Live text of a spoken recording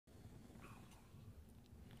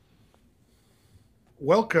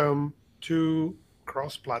Welcome to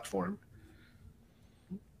Cross Platform.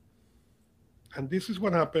 And this is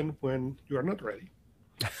what happened when you are not ready.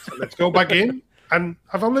 So let's go back in and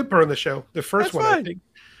have a Lipper on the show. The first That's one, I fine. think.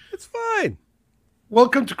 It's fine.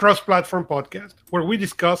 Welcome to Cross Platform Podcast, where we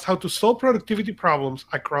discuss how to solve productivity problems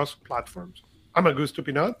across platforms. I'm Augusto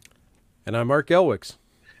Pinot, And I'm Mark Elwicks.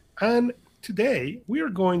 and today we are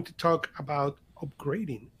going to talk about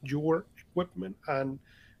upgrading your equipment and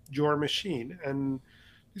your machine. And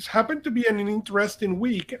this happened to be an interesting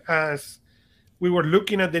week as we were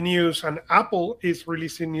looking at the news, and Apple is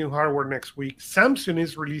releasing new hardware next week. Samsung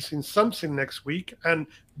is releasing something next week, and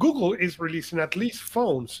Google is releasing at least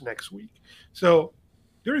phones next week. So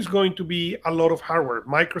there is going to be a lot of hardware.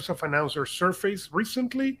 Microsoft announced their Surface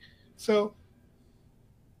recently. So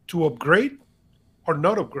to upgrade or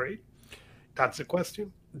not upgrade, that's the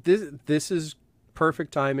question. This is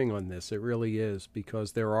perfect timing on this. It really is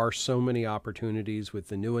because there are so many opportunities with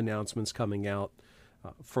the new announcements coming out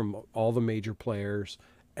from all the major players,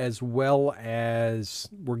 as well as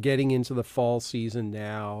we're getting into the fall season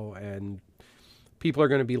now, and people are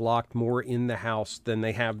going to be locked more in the house than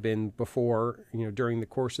they have been before. During the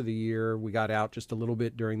course of the year, we got out just a little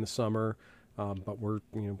bit during the summer, but we're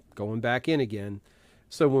going back in again.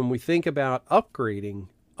 So when we think about upgrading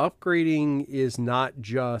is not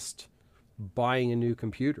just buying a new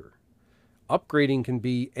computer. Upgrading can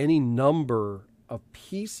be any number of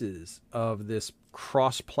pieces of this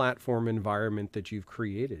cross-platform environment that you've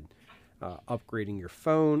created. Upgrading your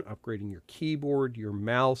phone, upgrading your keyboard, your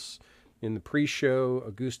mouse. In the pre-show,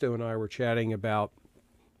 Augusto and I were chatting about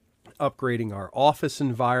upgrading our office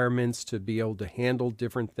environments to be able to handle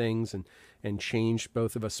different things and change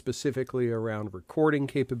both of us specifically around recording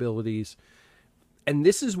capabilities. And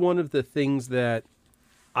this is one of the things that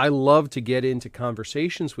I love to get into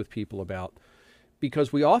conversations with people about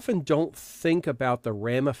because we often don't think about the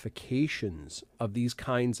ramifications of these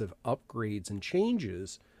kinds of upgrades and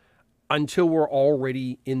changes until we're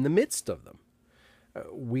already in the midst of them.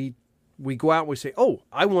 We go out and we say, "Oh,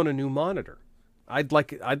 I want a new monitor. I'd like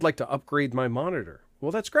to upgrade my monitor."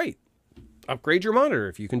 Well, that's great. Upgrade your monitor.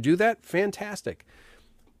 If you can do that, fantastic.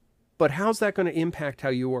 But how's that going to impact how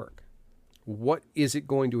you work? What is it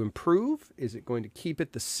going to improve? Is it going to keep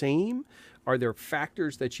it the same? Are there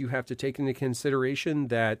factors that you have to take into consideration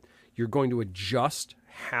that you're going to adjust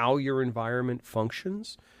how your environment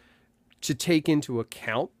functions to take into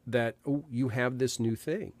account that, oh, you have this new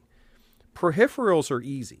thing? Peripherals are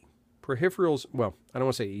easy. Peripherals, well, I don't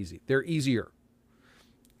want to say easy. They're easier.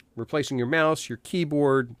 Replacing your mouse, your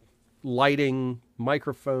keyboard, lighting,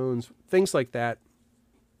 microphones, things like that,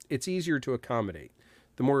 it's easier to accommodate.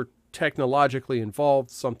 The more technologically involved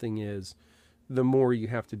something is, the more you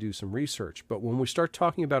have to do some research. But when we start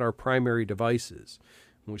talking about our primary devices,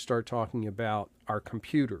 when we start talking about our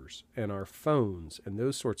computers and our phones and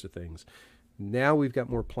those sorts of things, now we've got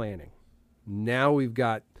more planning. Now we've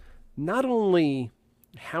got not only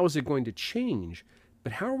how is it going to change,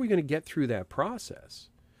 but how are we going to get through that process?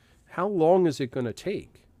 How long is it going to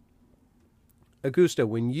take? Augusto,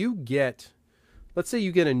 when you get, let's say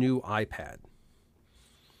you get a new iPad,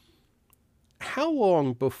 how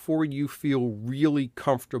long before you feel really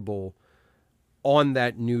comfortable on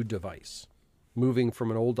that new device, moving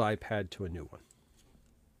from an old iPad to a new one?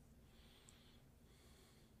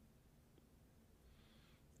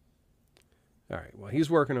 All right, well,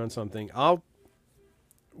 he's working on something.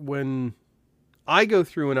 When I go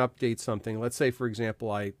through and update something, let's say, for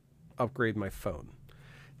example, I upgrade my phone.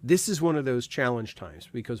 This is one of those challenge times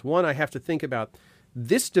because, one, I have to think about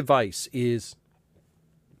this device is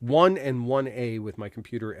 1 and 1A with my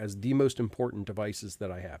computer as the most important devices that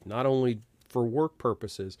I have, not only for work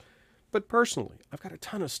purposes, but personally. I've got a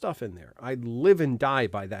ton of stuff in there. I live and die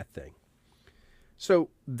by that thing. So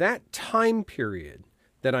that time period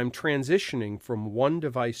that I'm transitioning from one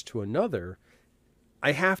device to another,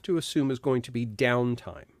 I have to assume is going to be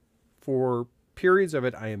downtime. For periods of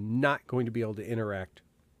it, I am not going to be able to interact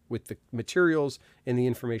with the materials and the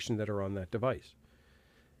information that are on that device.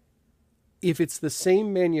 If it's the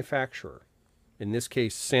same manufacturer, in this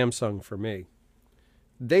case, Samsung for me,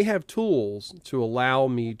 they have tools to allow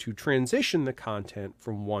me to transition the content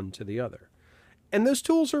from one to the other. And those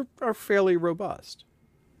tools are fairly robust,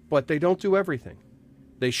 but they don't do everything.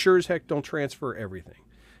 They sure as heck don't transfer everything.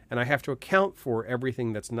 And I have to account for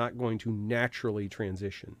everything that's not going to naturally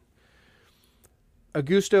transition.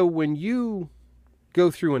 Augusto, when you go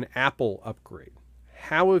through an Apple upgrade,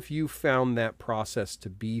 how have you found that process to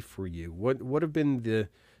be for you? What have been the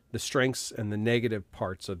strengths and the negative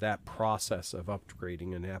parts of that process of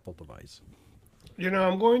upgrading an Apple device?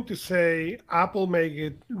 I'm going to say Apple make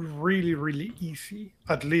it really, really easy.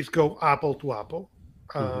 At least go Apple to Apple.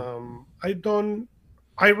 Hmm. I don't.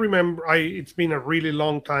 I remember. It's been a really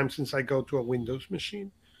long time since I go to a Windows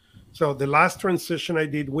machine. So the last transition I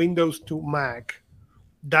did, Windows to Mac,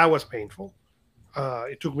 that was painful.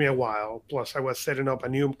 It took me a while. Plus, I was setting up a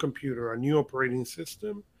new computer, a new operating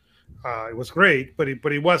system. It was great, but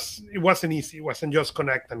it wasn't easy. It wasn't just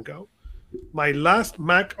connect and go. My last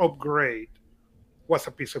Mac upgrade was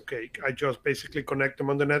a piece of cake. I just basically connect them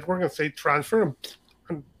on the network and say transfer,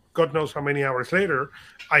 and God knows how many hours later,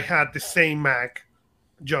 I had the same Mac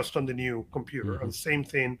just on the new computer. Hmm. And same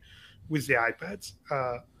thing with the iPads.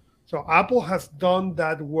 So Apple has done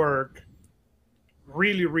that work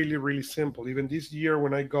really, really, really simple. Even this year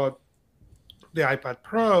when I got the iPad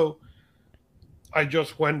Pro, I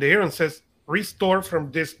just went there and says restore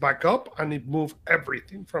from this backup, and it moved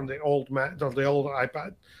everything from the old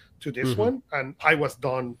iPad to this Hmm. one, and I was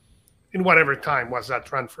done in whatever time was that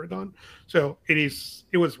transfer done. So it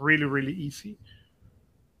was really, really easy.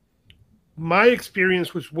 My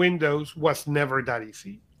experience with Windows was never that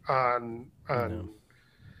easy. No.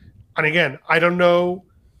 And again, I don't know,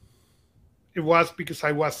 it was because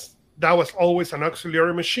that was always an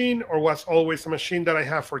auxiliary machine, or was always a machine that I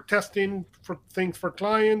have for testing for things for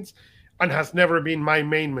clients, and has never been my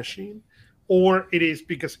main machine, or it is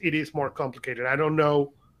because it is more complicated. I don't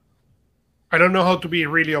know how to be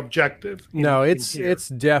really objective No, in here. it's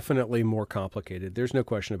definitely more complicated. There's no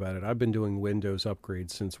question about it. I've been doing Windows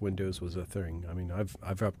upgrades since Windows was a thing. I mean, I've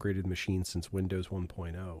upgraded machines since Windows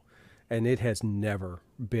 1.0, and it has never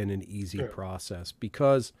been an easy Yeah, process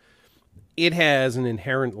because it has an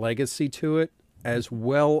inherent legacy to it, as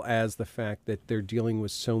well as the fact that they're dealing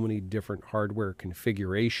with so many different hardware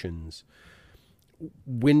configurations.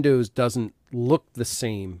 Windows doesn't look the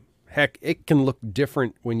same. Heck, it can look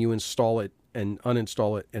different when you install it and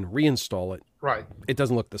uninstall it and reinstall it. right. It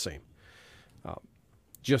doesn't look the same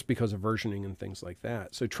just because of versioning and things like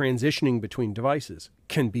that. So transitioning between devices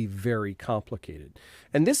can be very complicated.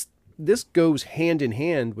 And this goes hand in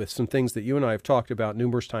hand with some things that you and I have talked about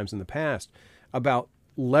numerous times in the past about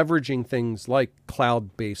leveraging things like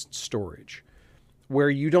cloud-based storage, where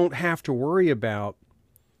you don't have to worry about,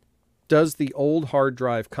 does the old hard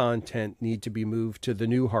drive content need to be moved to the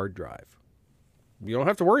new hard drive? You don't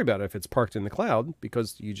have to worry about it if it's parked in the cloud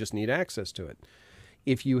because you just need access to it.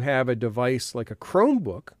 If you have a device like a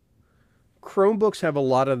Chromebook, Chromebooks have a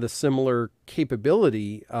lot of the similar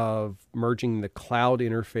capability of merging the cloud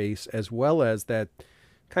interface as well as that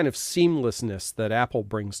kind of seamlessness that Apple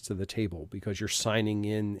brings to the table because you're signing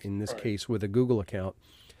in this Right. case with a Google account,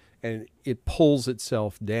 and it pulls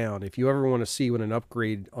itself down. If you ever want to see what an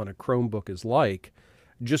upgrade on a Chromebook is like,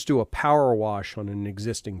 just do a power wash on an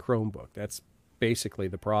existing Chromebook. That's basically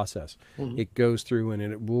the process. Mhm. It goes through and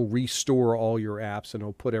it will restore all your apps and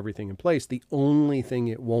it'll put everything in place. The only thing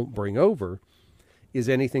it won't bring over is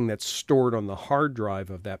anything that's stored on the hard drive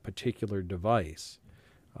of that particular device.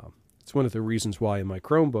 It's one of the reasons why in my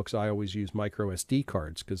Chromebooks I always use micro SD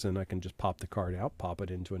cards because then I can just pop the card out, pop it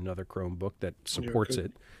into another Chromebook that You're supports good.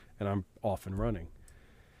 it, and I'm off and running.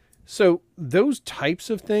 So, those types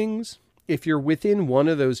of things, if you're within one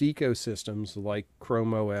of those ecosystems like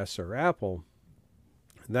Chrome OS or Apple,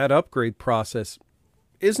 that upgrade process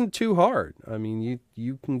isn't too hard. I mean,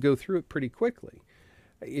 you can go through it pretty quickly.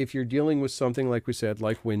 If you're dealing with something like we said,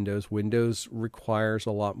 like Windows requires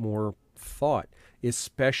a lot more thought,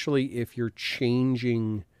 especially if you're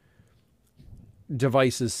changing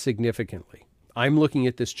devices significantly. I'm looking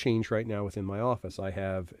at this change right now within my office. I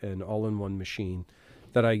have an all-in-one machine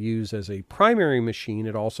that I use as a primary machine.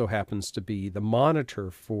 It also happens to be the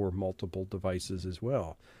monitor for multiple devices as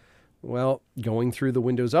well. Well, going through the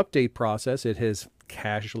Windows update process, it has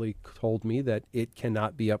casually told me that it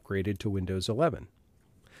cannot be upgraded to Windows 11.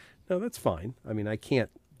 No, that's fine. I mean, I can't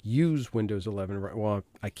use Windows 11 right. Well,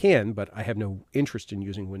 I can, but I have no interest in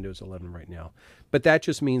using Windows 11 right now. But that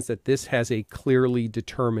just means that this has a clearly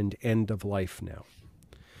determined end of life now.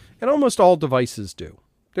 And almost all devices do.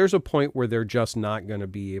 There's a point where they're just not going to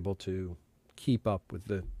be able to keep up with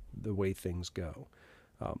the way things go.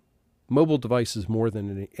 Mobile devices more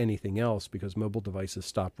than anything else because mobile devices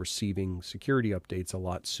stop receiving security updates a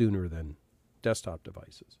lot sooner than desktop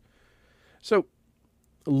devices. So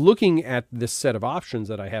looking at this set of options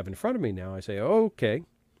that I have in front of me now, I say, oh, okay,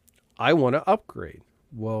 I want to upgrade.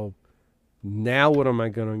 Well, now what am I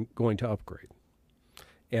going to upgrade?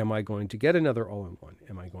 Am I going to get another all-in-one?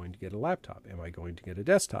 Am I going to get a laptop? Am I going to get a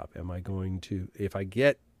desktop? Am I going to, if I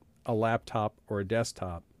get a laptop or a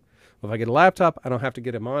desktop, Well, if I get a laptop, I don't have to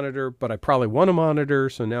get a monitor, but I probably want a monitor,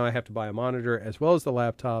 so now I have to buy a monitor as well as the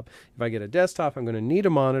laptop. If I get a desktop, I'm going to need a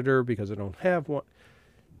monitor because I don't have one.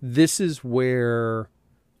 This is where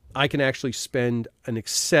I can actually spend an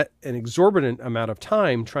exorbitant amount of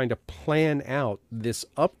time trying to plan out this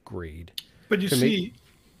upgrade. But you see,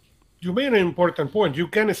 you made an important point. You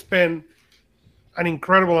can spend an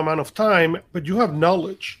incredible amount of time, but you have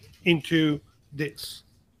knowledge into this.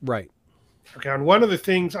 Right. Okay, and one of the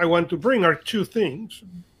things I want to bring are two things.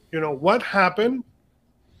 What happened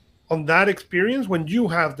on that experience when you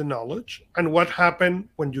have the knowledge, and what happened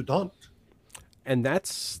when you don't? And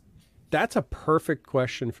that's a perfect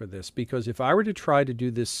question for this, because if I were to try to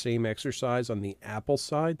do this same exercise on the Apple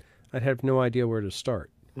side, I'd have no idea where to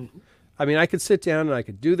start. Mm-hmm. I mean, I could sit down and I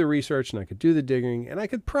could do the research and I could do the digging and I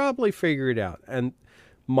could probably figure it out. And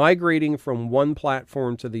migrating from one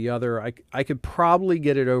platform to the other, I could probably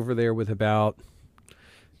get it over there with about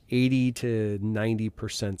 80 to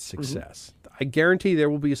 90% success. Mm-hmm. I guarantee there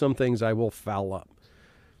will be some things I will foul up.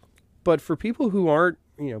 But for people who aren't,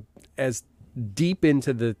 as deep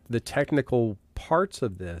into the technical parts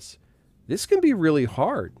of this can be really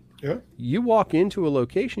hard. Yeah. You walk into a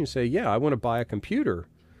location, you say, yeah, I want to buy a computer.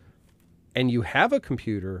 And you have a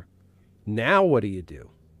computer. Now what do you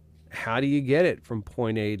do? How do you get it from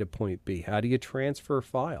point A to point B? How do you transfer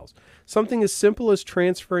files? Something as simple as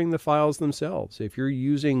transferring the files themselves. If you're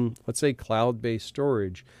using, let's say, cloud-based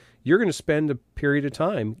storage, you're going to spend a period of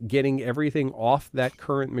time getting everything off that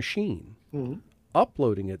current machine, mm-hmm.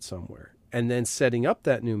 uploading it somewhere, and then setting up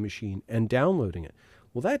that new machine and downloading it.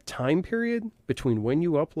 Well, that time period between when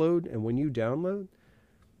you upload and when you download,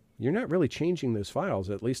 you're not really changing those files.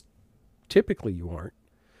 At least typically you aren't.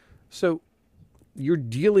 So you're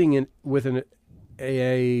dealing with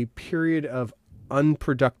a period of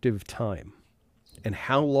unproductive time. And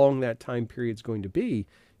how long that time period is going to be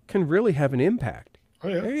can really have an impact. Oh,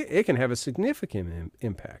 yeah. It can have a significant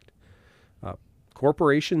impact.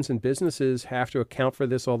 Corporations and businesses have to account for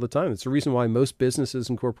this all the time. It's the reason why most businesses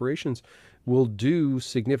and corporations will do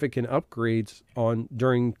significant upgrades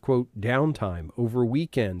during, quote, downtime, over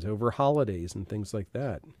weekends, over holidays, and things like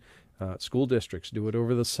that. School districts do it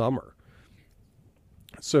over the summer.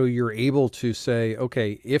 So you're able to say,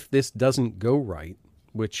 okay, if this doesn't go right,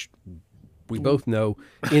 which we both know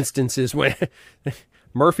instances when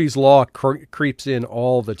Murphy's Law creeps in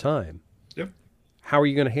all the time. Yep. How are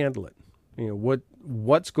you going to handle it?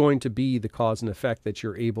 What's going to be the cause and effect that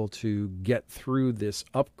you're able to get through this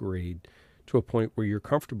upgrade to a point where you're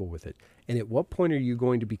comfortable with it? And at what point are you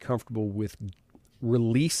going to be comfortable with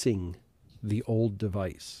releasing the old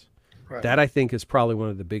device? Right. That, I think, is probably one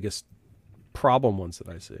of the biggest problem ones that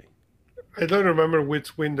I see. I don't remember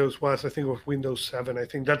which Windows was. I think it was Windows 7. I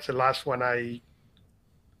think that's the last one I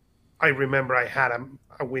remember I had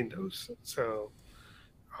a Windows. So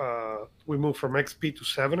we moved from XP to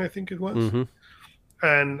 7, I think it was. Mm-hmm.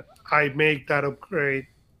 And I made that upgrade.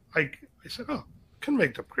 I said, I can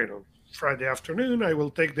make the upgrade on Friday afternoon. I will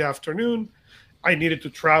take the afternoon. I needed to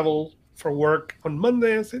travel for work on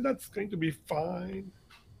Monday. I said, that's going to be fine.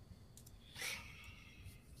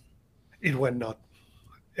 It went not.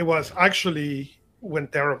 It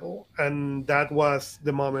went terrible. And that was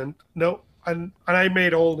the moment. No, and I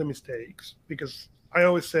made all the mistakes because I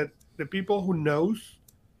always said the people who knows,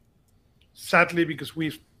 sadly, because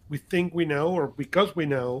we think we know, or because we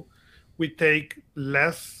know, we take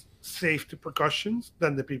less safety precautions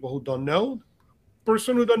than the people who don't know. The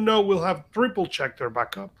person who don't know will have triple check their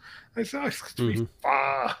backup. I said, it's going to be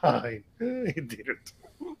fine. He didn't.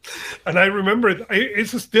 And I remember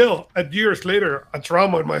it's still, years later, a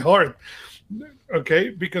trauma in my heart. Okay,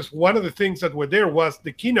 because one of the things that were there was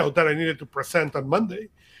the keynote that I needed to present on Monday.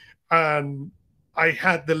 And I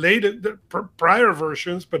had the prior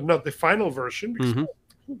versions, but not the final version, because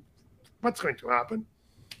what's going to happen?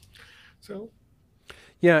 So,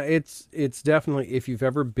 yeah, it's definitely, if you've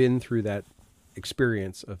ever been through that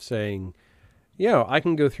experience of saying, I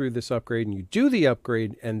can go through this upgrade, and you do the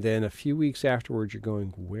upgrade, and then a few weeks afterwards, you're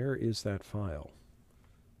going, where is that file?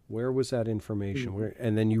 Where was that information?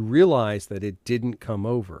 And then you realize that it didn't come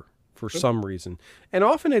over for some reason. And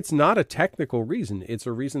often it's not a technical reason. It's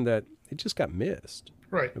a reason that it just got missed.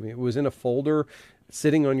 Right. I mean, it was in a folder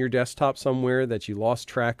sitting on your desktop somewhere that you lost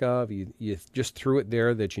track of. You just threw it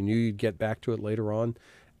there that you knew you'd get back to it later on.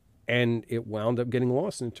 And it wound up getting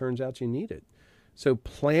lost, and it turns out you need it. So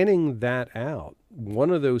planning that out, one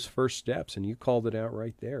of those first steps, and you called it out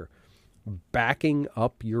right there, backing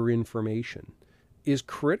up your information is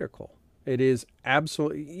critical. It is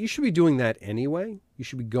absolutely, you should be doing that anyway. You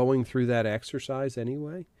should be going through that exercise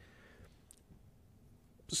anyway.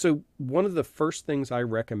 So one of the first things I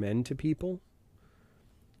recommend to people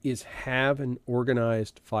is have an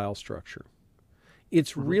organized file structure.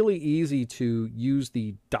 It's Hmm. really easy to use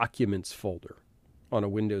the documents folder on a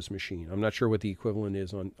Windows machine. I'm not sure what the equivalent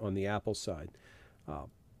is on the Apple side, uh,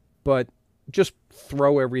 but just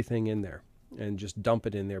throw everything in there and just dump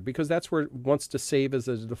it in there because that's where it wants to save as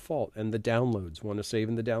a default, and the downloads want to save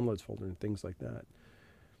in the downloads folder and things like that.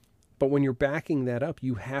 But when you're backing that up,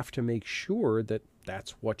 you have to make sure that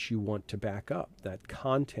that's what you want to back up. That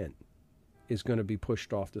content is going to be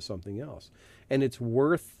pushed off to something else. And it's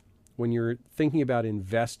worth, when you're thinking about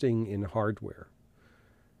investing in hardware,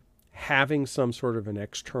 having some sort of an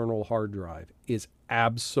external hard drive is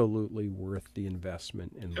absolutely worth the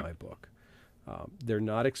investment in Yep. my book. They're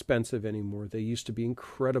not expensive anymore. They used to be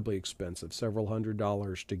incredibly expensive, several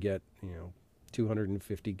 $100s to get,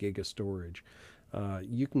 250 gig of storage.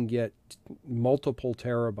 You can get multiple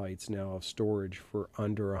terabytes now of storage for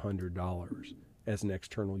under $100 as an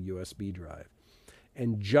external USB drive.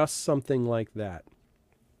 And just something like that,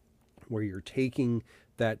 where you're taking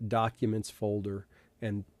that documents folder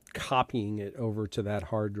and copying it over to that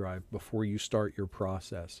hard drive before you start your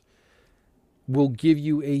process, will give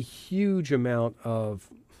you a huge amount of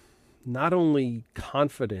not only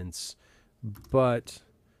confidence, but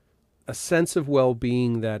a sense of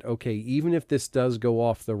well-being that, okay, even if this does go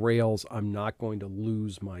off the rails, I'm not going to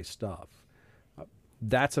lose my stuff.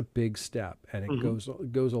 That's a big step, and it Hmm.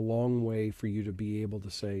 goes a long way for you to be able to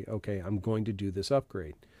say, okay, I'm going to do this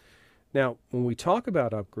upgrade. Now, when we talk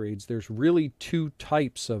about upgrades, there's really two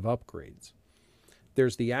types of upgrades.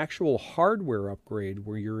 There's the actual hardware upgrade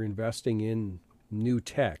where you're investing in new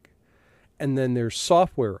tech, and then there's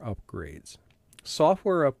software upgrades.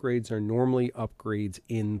 Software upgrades are normally upgrades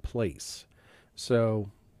in place. So,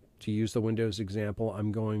 to use the Windows example,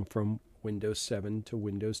 I'm going from Windows 7 to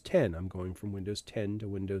Windows 10. I'm going from Windows 10 to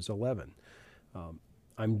Windows 11.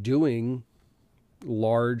 I'm doing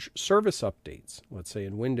large service updates. Let's say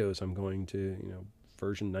in Windows, I'm going to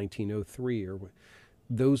version 1903 or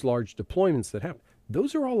those large deployments that happen.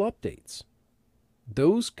 Those are all updates.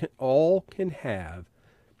 Those all can have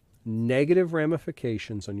negative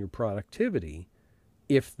ramifications on your productivity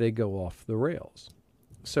if they go off the rails.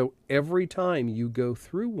 So every time you go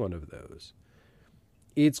through one of those,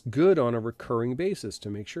 it's good on a recurring basis to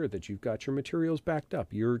make sure that you've got your materials backed up.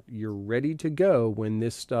 You're ready to go when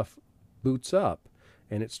this stuff boots up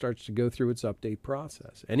and it starts to go through its update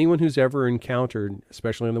process. Anyone who's ever encountered,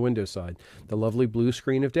 especially on the Windows side, the lovely blue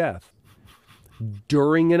screen of death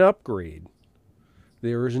during an upgrade,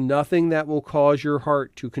 there is nothing that will cause your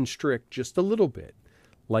heart to constrict just a little bit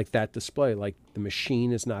like that display, like the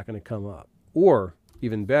machine is not going to come up. Or,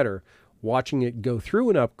 even better, watching it go through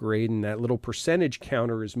an upgrade and that little percentage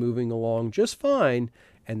counter is moving along just fine,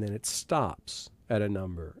 and then it stops at a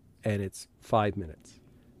number, and it's 5 minutes,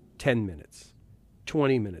 10 minutes,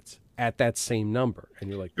 20 minutes at that same number. And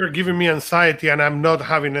you're like, You're giving me anxiety, and I'm not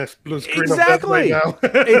having a blue screen of death right exactly.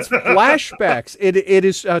 now. It's flashbacks. It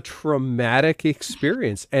is a traumatic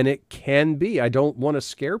experience, and it can be. I don't want to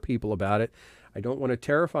scare people about it. I don't want to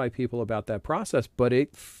terrify people about that process, but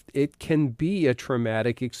it can be a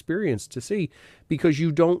traumatic experience to see because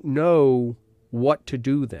you don't know what to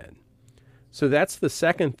do then. So that's the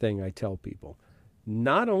second thing I tell people.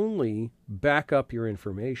 Not only back up your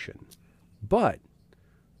information, but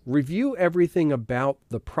review everything about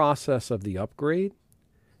the process of the upgrade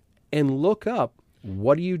and look up,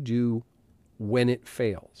 what do you do when it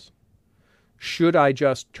fails? Should I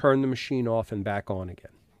just turn the machine off and back on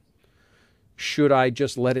again? Should I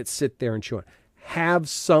just let it sit there and chew on? Have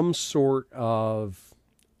some sort of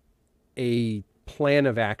a plan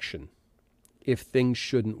of action if things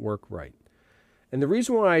shouldn't work right. And the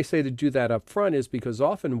reason why I say to do that up front is because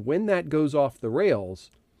often when that goes off the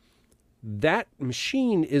rails, that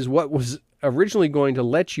machine is what was originally going to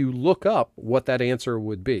let you look up what that answer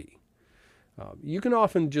would be. You can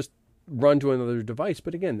often just run to another device,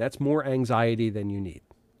 but again, that's more anxiety than you need.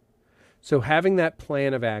 So having that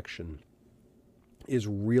plan of action is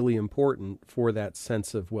really important for that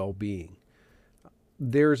sense of well-being.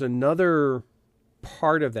 There's another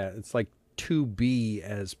part of that. It's like 2B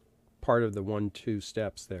as part of the 1-2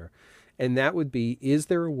 steps there. And that would be, is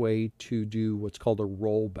there a way to do what's called a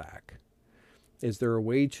rollback? Is there a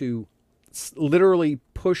way to literally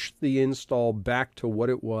push the install back to what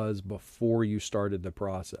it was before you started the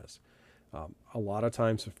process? A lot of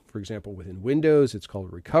times, for example, within Windows, it's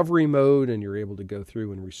called recovery mode, and you're able to go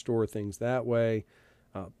through and restore things that way.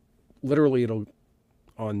 Literally,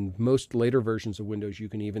 on most later versions of Windows, you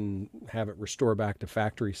can even have it restore back to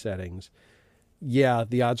factory settings. yeah,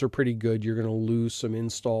 the odds are pretty good you're going to lose some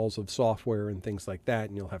installs of software and things like that,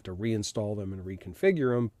 and you'll have to reinstall them and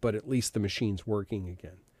reconfigure them, but at least the machine's working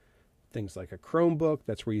again. Things like a Chromebook,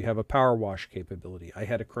 that's where you have a power wash capability. I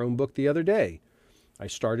had a Chromebook the other day. I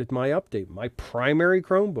started my update, my primary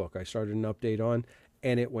Chromebook, I started an update on,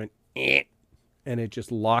 and it went, eh, and it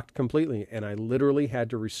just locked completely, and I literally had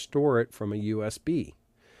to restore it from a USB.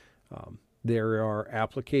 There are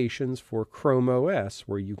applications for Chrome OS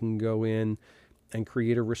where you can go in and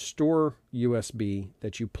create a restore USB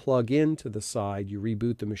that you plug into the side, you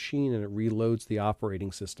reboot the machine, and it reloads the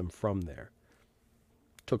operating system from there.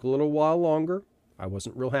 Took a little while longer. I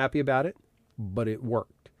wasn't real happy about it, but it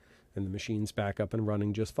worked. And the machine's back up and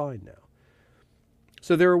running just fine now.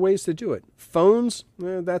 So there are ways to do it. Phones,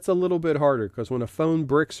 that's a little bit harder because when a phone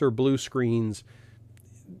bricks or blue screens,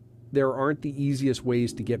 there aren't the easiest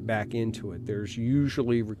ways to get back into it. There's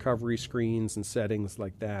usually recovery screens and settings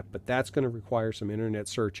like that, but that's going to require some internet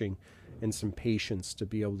searching and some patience to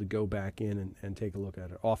be able to go back in and take a look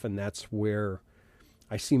at it. Often that's where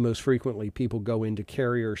I see most frequently people go into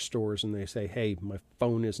carrier stores and they say, hey, my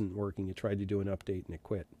phone isn't working. You tried to do an update and it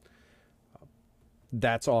quit.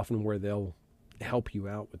 That's often where they'll help you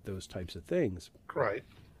out with those types of things. Right.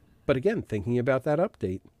 But again, thinking about that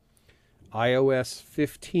update, iOS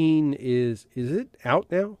 15 is it out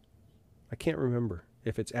now? I can't remember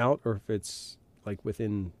if it's out or if it's like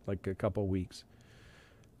within like a couple weeks.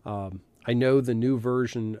 I know the new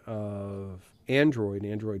version of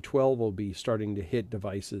Android 12 will be starting to hit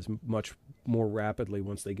devices much more rapidly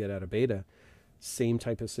once they get out of beta. Same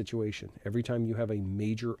type of situation. Every time you have a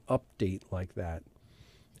major update like that,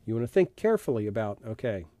 you want to think carefully about,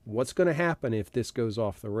 okay, what's going to happen if this goes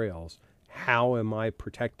off the rails? How am I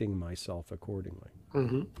protecting myself accordingly?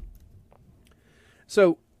 Mm-hmm.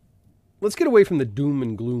 So let's get away from the doom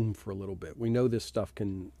and gloom for a little bit. We know this stuff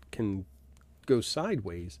can go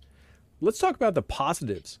sideways. Let's talk about the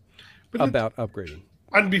positives about upgrading.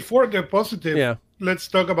 And before the positive, let's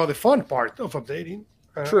talk about the fun part of updating.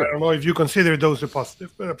 True. I don't know if you consider those the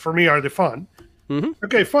positive, but for me are the fun. Mm-hmm.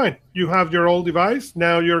 Okay, fine. You have your old device.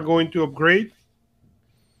 Now you're going to upgrade.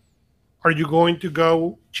 Are you going to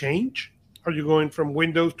go change? Are you going from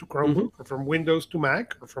Windows to Chromebook, or from Windows to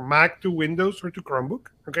Mac, or from Mac to Windows or to Chromebook?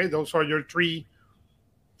 Okay, those are your three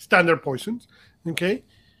standard poisons. Okay,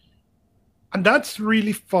 and that's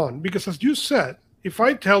really fun because, as you said, if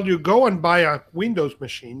I tell you go and buy a Windows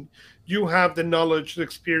machine, you have the knowledge, the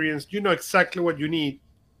experience, you know exactly what you need,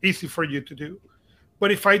 easy for you to do.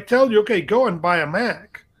 But if I tell you, okay, go and buy a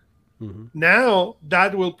Mac, now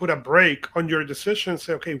that will put a brake on your decision.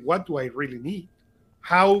 Say, okay, what do I really need?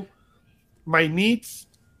 How my needs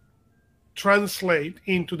translate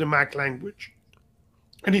into the Mac language.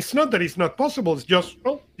 And it's not that it's not possible. It's just,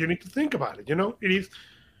 well, you need to think about it. You know, it is.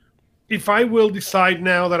 If I will decide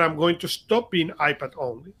now that I'm going to stop being iPad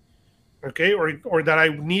only, okay, or that I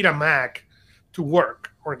need a Mac to work,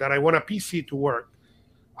 or that I want a PC to work,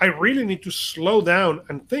 I really need to slow down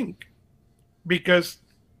and think, because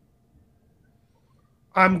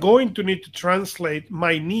I'm going to need to translate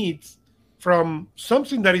my needs from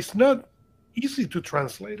something that is not easy to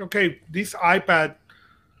translate. Okay, this iPad,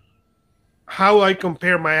 how I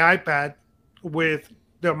compare my iPad with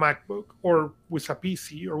the MacBook or with a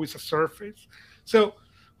PC or with a Surface. So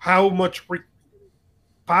how much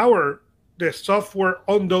power the software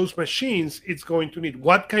on those machines it's going to need.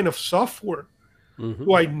 What kind of software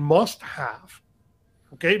do I must have?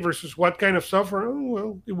 Okay, versus what kind of software, oh,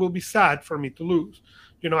 well, it will be sad for me to lose.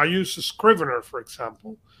 You know, I use a Scrivener, for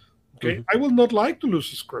example. Okay, I will not like to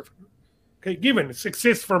lose a Scrivener. Okay, given it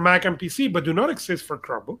exists for Mac and PC, but do not exist for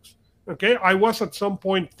Chromebooks. Okay, I was at some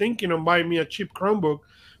point thinking of buying me a cheap Chromebook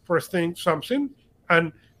for something,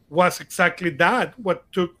 and was exactly that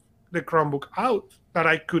what took the Chromebook out, that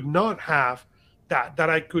I could not have that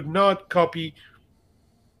I could not copy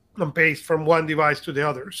and paste from one device to the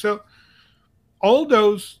other. So all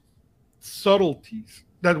those subtleties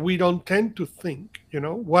that we don't tend to think, you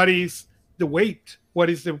know, what is the weight? What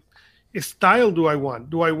is the style do I want?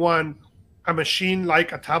 Do I want a machine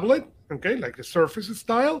like a tablet, okay, like the Surface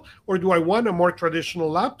style, or do I want a more traditional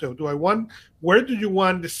laptop? Where do you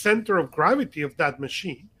want the center of gravity of that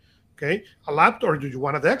machine? Okay, a laptop, or do you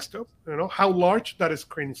want a desktop? You know, how large that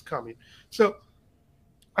screen is coming. So,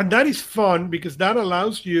 and that is fun because that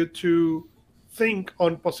allows you to think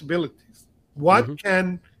on possibilities. What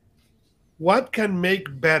can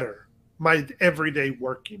make better my everyday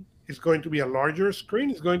working? It's going to be a larger screen.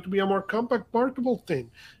 It's going to be a more compact, portable thing.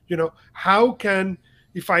 You know, how can,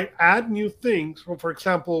 if I add new things, well, for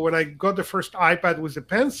example, when I got the first iPad with a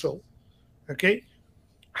pencil, okay,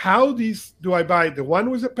 how these do I buy? The one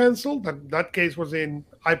with a pencil, that in that case was in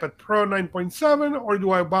iPad Pro 9.7, or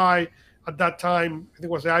do I buy at that time, I think it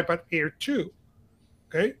was the iPad Air 2,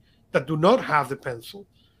 okay, that do not have the pencil?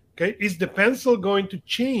 Okay, is the pencil going to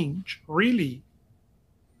change really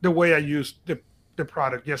the way I use the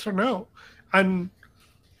product? Yes or no? And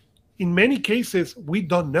in many cases, we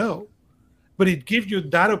don't know, but it gives you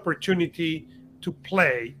that opportunity to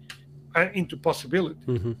play into possibility.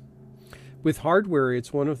 Mm-hmm. With hardware,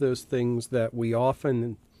 it's one of those things that we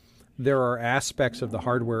often, there are aspects of the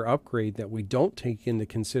hardware upgrade that we don't take into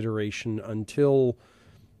consideration until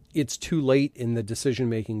it's too late in the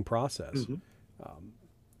decision-making process. Mm-hmm.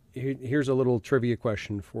 Here's a little trivia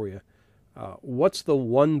question for you. What's the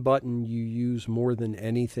one button you use more than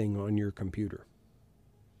anything on your computer?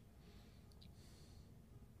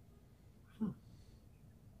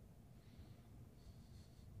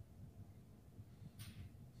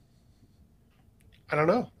 I don't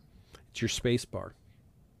know. It's your space bar.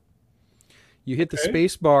 You hit the Okay.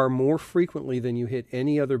 space bar more frequently than you hit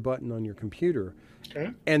any other button on your computer.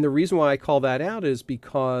 Okay. And the reason why I call that out is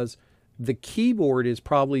because the keyboard is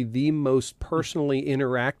probably the most personally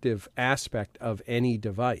interactive aspect of any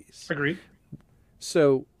device. Agreed.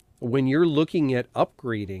 So when you're looking at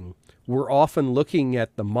upgrading, we're often looking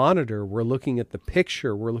at the monitor, we're looking at the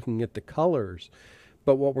picture, we're looking at the colors.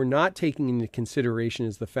 But what we're not taking into consideration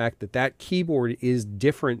is the fact that that keyboard is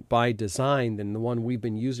different by design than the one we've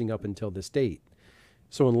been using up until this date.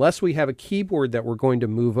 So unless we have a keyboard that we're going to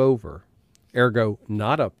move over, ergo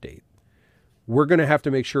not update, we're going to have to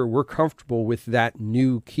make sure we're comfortable with that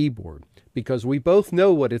new keyboard, because we both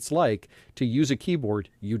know what it's like to use a keyboard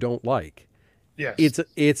you don't like. Yes.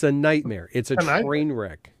 It's a nightmare. It's a nightmare. train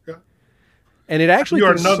wreck. Yeah. And it actually You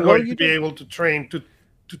are can not slow going you to be down. able to train to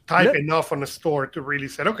type No. enough on a store to really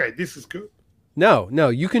say, okay, this is good. No,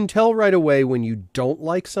 you can tell right away when you don't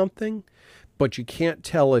like something, but you can't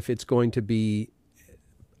tell if it's going to be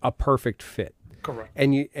a perfect fit. Correct.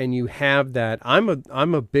 And you have that. I'm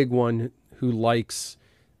a big one who likes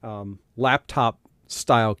laptop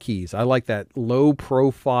style keys. I like that low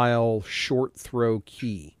profile short throw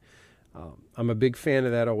key. I'm a big fan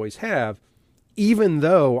of that. Always have, even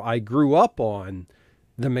though I grew up on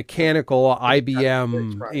the mechanical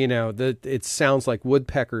IBM. Right. You know, that it sounds like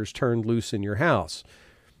woodpeckers turned loose in your house.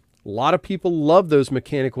 A lot of people love those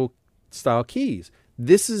mechanical style keys.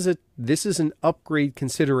 This is an upgrade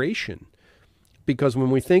consideration, because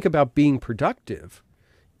when we think about being productive,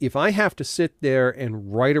 if I have to sit there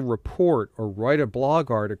and write a report or write a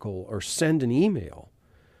blog article or send an email,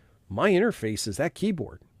 my interface is that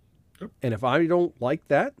keyboard. Yep. And if I don't like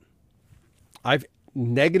that, I've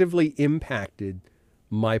negatively impacted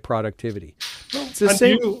my productivity. It's the And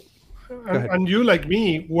same. you, ahead. and you, like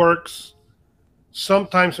me, works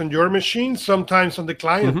sometimes on your machine, sometimes on the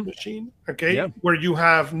client machine, okay, Yeah. where you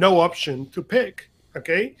have no option to pick,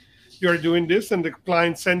 okay? You're doing this and the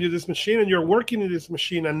client send you this machine and you're working in this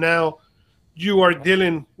machine, and now you are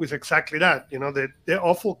dealing with exactly that, the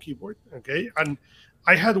awful keyboard, okay? And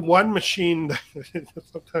I had one machine that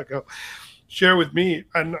some time ago share with me,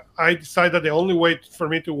 and I decided that the only way for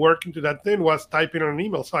me to work into that thing was typing on an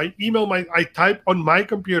email. So I type on my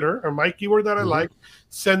computer or my keyboard that I like,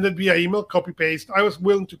 send it via email, copy paste. I was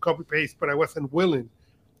willing to copy paste, but I wasn't willing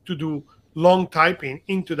to do long typing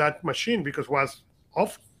into that machine because it was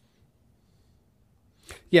awful.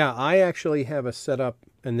 Yeah, I actually have a setup,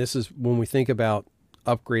 and this is when we think about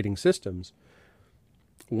upgrading systems.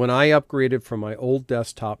 When I upgraded from my old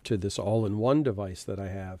desktop to this all-in-one device that I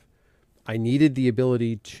have, I needed the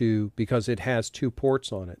ability to, because it has two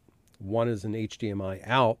ports on it. One is an HDMI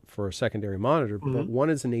out for a secondary monitor, but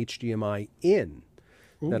one is an HDMI in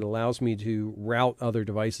that allows me to route other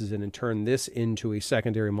devices in and turn this into a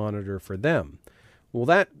secondary monitor for them. Well,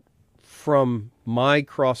 that, from my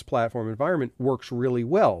cross-platform environment, works really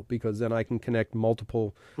well, because then I can connect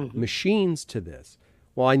multiple machines to this.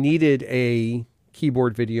 Well, I needed a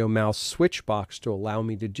keyboard, video, mouse switch box to allow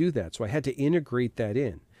me to do that, so I had to integrate that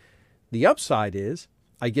in. The upside is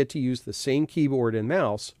I get to use the same keyboard and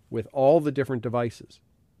mouse with all the different devices.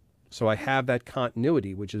 So I have that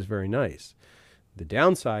continuity, which is very nice. The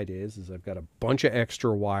downside is I've got a bunch of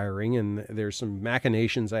extra wiring, and there's some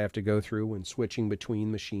machinations I have to go through when switching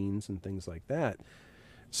between machines and things like that.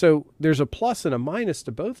 So there's a plus and a minus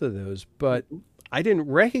to both of those, but I didn't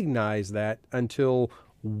recognize that until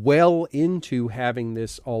well into having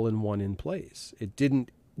this all-in-one in place. It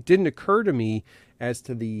didn't occur to me as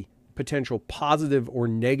to the potential positive or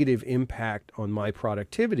negative impact on my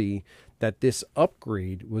productivity that this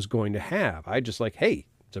upgrade was going to have. I just like, hey,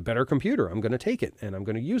 it's a better computer. I'm going to take it and I'm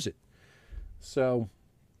going to use it. So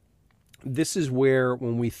this is where,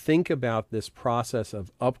 when we think about this process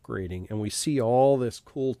of upgrading and we see all this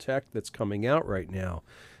cool tech that's coming out right now,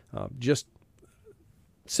 just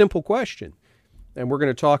simple question, and we're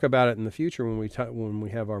going to talk about it in the future when we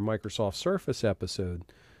have our Microsoft Surface episode.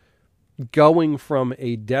 Going from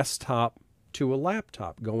a desktop to a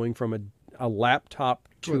laptop, going from a laptop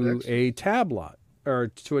to a tablet or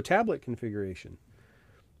to a tablet configuration.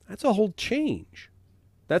 That's a whole change.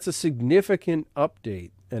 That's a significant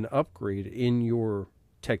update and upgrade in your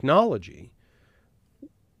technology.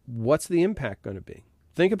 What's the impact going to be?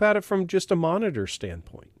 Think about it from just a monitor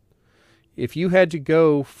standpoint. If you had to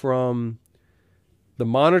go from the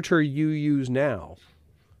monitor you use now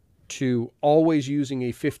to always using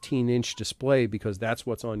a 15-inch display because that's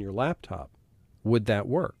what's on your laptop, would that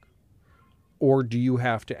work? Or do you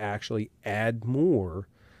have to actually add more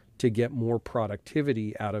to get more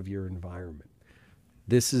productivity out of your environment?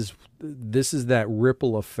 This is that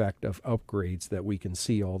ripple effect of upgrades that we can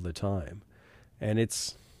see all the time. And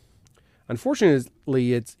it's,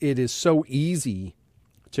 unfortunately, it is so easy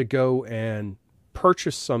to go and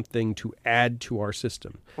purchase something to add to our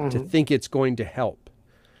system, to think it's going to help,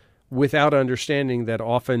 without understanding that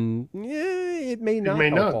often it may not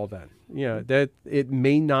help all that. Yeah, that it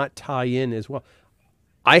may not tie in as well.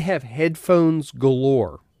 I have headphones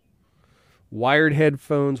galore. Wired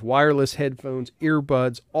headphones, wireless headphones,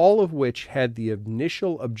 earbuds, all of which had the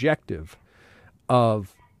initial objective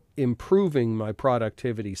of improving my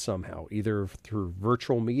productivity somehow, either through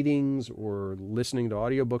virtual meetings or listening to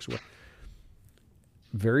audiobooks.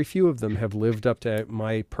 Very few of them have lived up to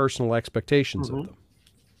my personal expectations of them.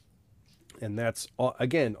 And that's,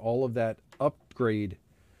 again, all of that upgrade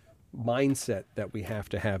mindset that we have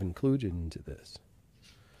to have included into this.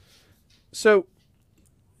 So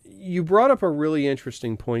you brought up a really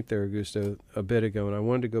interesting point there, Augusto, a bit ago, and I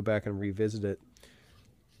wanted to go back and revisit it.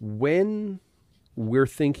 When we're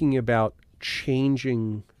thinking about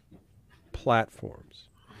changing platforms,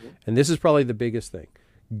 and this is probably the biggest thing,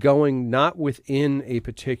 going not within a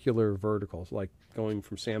particular vertical, like going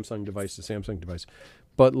from Samsung device to Samsung device,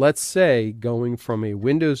 but let's say going from a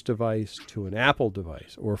Windows device to an Apple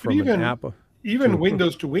device, or from an Apple... Even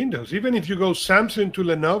Windows to Windows, even if you go Samsung to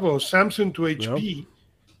Lenovo, Samsung to HP,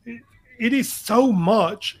 it is so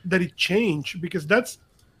much that it changed, because that's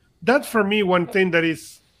for me one thing that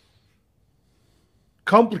is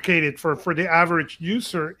complicated for the average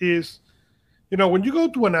user is, when you go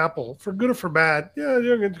to an Apple, for good or for bad,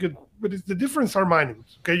 you're going to get, but the difference are minimum.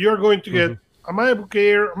 Okay, you're going to get a MacBook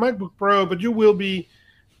Air, a MacBook Pro, but you will be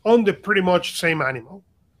on the pretty much same animal.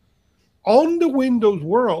 On the Windows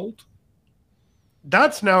world,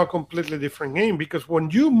 that's now a completely different game, because when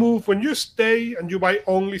you stay and you buy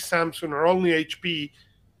only Samsung or only HP,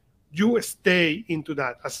 you stay into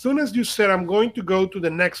that. As soon as you said, I'm going to go to the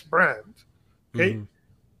next brand, okay,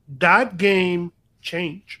 that game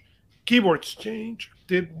changed. Keyboards change,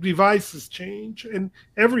 the devices change, and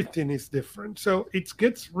everything is different. So it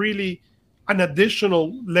gets really an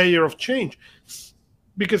additional layer of change,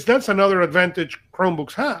 because that's another advantage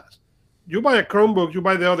Chromebooks has. You buy a Chromebook, you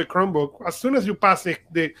buy the other Chromebook, as soon as you pass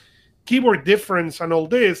the keyboard difference and all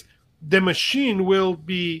this, the machine will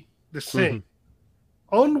be the same.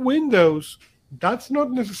 On Windows, that's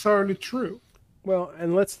not necessarily true. Well,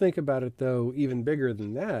 and let's think about it, though, even bigger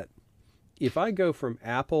than that. If I go from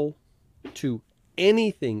Apple to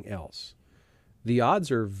anything else, the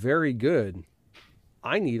odds are very good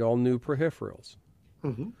I need all new peripherals.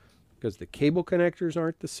 Because the cable connectors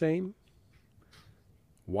aren't the same.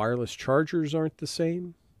 Wireless chargers aren't the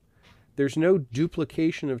same. There's no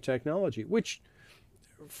duplication of technology, which,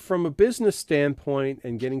 from a business standpoint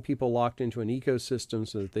and getting people locked into an ecosystem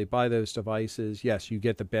so that they buy those devices, yes, you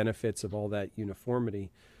get the benefits of all that uniformity.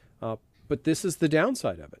 But this is the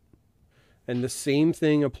downside of it. And the same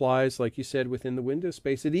thing applies, like you said, within the Windows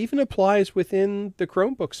space. It even applies within the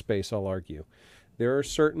Chromebook space, I'll argue. There are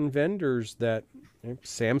certain vendors that,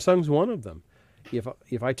 Samsung's one of them.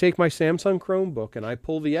 If I take my Samsung Chromebook and I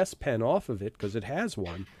pull the S Pen off of it, because it has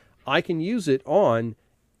one, I can use it on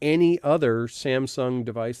any other Samsung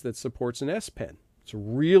device that supports an S Pen. It's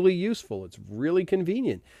really useful. It's really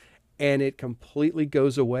convenient. And it completely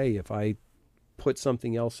goes away if I put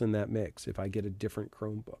something else in that mix, if I get a different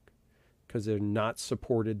Chromebook, because they're not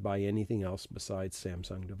supported by anything else besides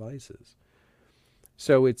Samsung devices.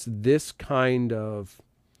 So it's this kind of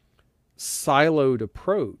siloed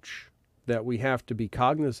approach that we have to be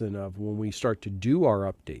cognizant of when we start to do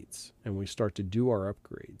our updates and we start to do our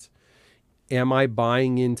upgrades. Am I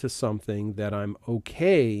buying into something that I'm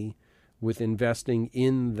okay with investing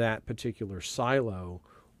in that particular silo,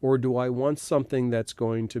 or do I want something that's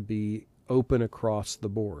going to be open across the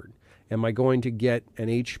board? Am I going to get an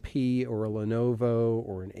HP or a Lenovo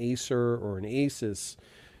or an Acer or an Asus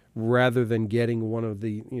rather than getting one of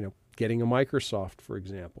the, getting a Microsoft, for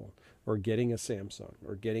example, or getting a Samsung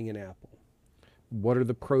or getting an Apple? What are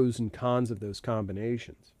the pros and cons of those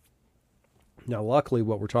combinations? Now, luckily,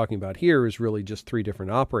 what we're talking about here is really just 3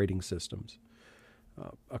 different operating systems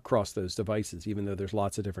across those devices, even though there's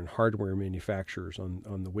lots of different hardware manufacturers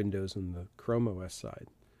on the Windows and the Chrome OS side.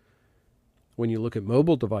 When you look at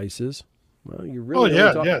mobile devices, well, you really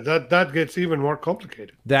that gets even more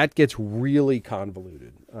complicated. That gets really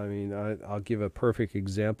convoluted. I mean, I'll give a perfect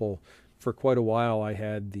example. For quite a while, I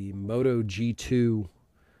had the Moto G2,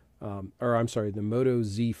 the Moto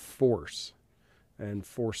Z Force, and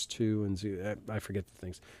Force 2 and Z, I forget the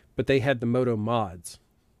things, but they had the Moto mods.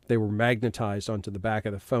 They were magnetized onto the back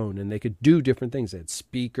of the phone, and they could do different things. They had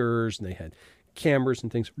speakers, and they had cameras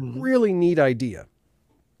and things. Mm-hmm. Really neat idea.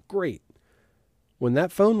 Great. When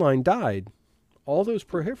that phone line died, all those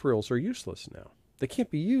peripherals are useless now. They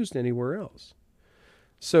can't be used anywhere else.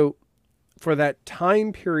 So for that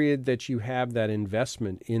time period that you have that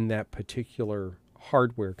investment in that particular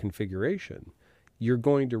hardware configuration, you're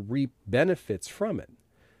going to reap benefits from it.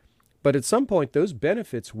 But at some point, those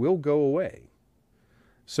benefits will go away.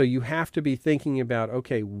 So you have to be thinking about,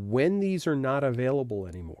 okay, when these are not available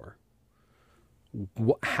anymore,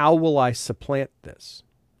 how will I supplant this?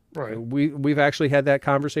 Right. We've actually had that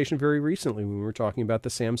conversation very recently when we were talking about the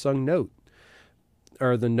Samsung Note,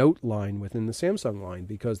 or the Note line within the Samsung line,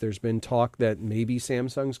 because there's been talk that maybe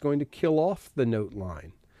Samsung's going to kill off the Note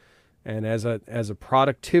line. And as a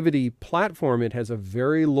productivity platform, it has a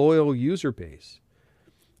very loyal user base.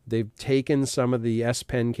 They've taken some of the S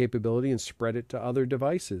Pen capability and spread it to other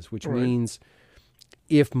devices, which means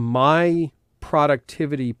if my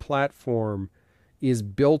productivity platform is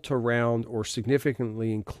built around or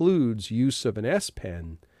significantly includes use of an S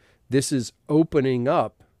Pen, this is opening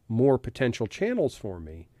up more potential channels for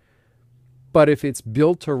me. But if it's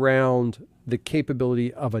built around the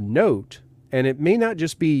capability of a Note, and it may not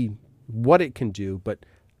just be what it can do, but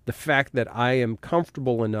the fact that I am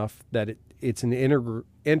comfortable enough that it's an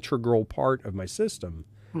integral part of my system,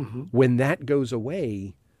 when that goes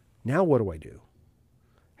away, now what do I do?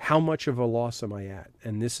 How much of a loss am I at?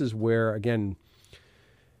 And this is where, again,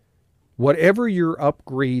 whatever your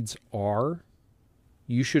upgrades are,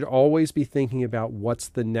 you should always be thinking about what's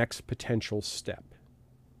the next potential step.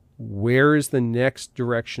 Where is the next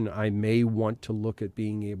direction I may want to look at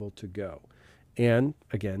being able to go? And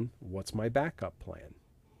again, what's my backup plan?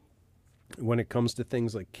 When it comes to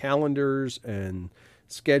things like calendars and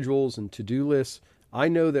schedules and to-do lists, I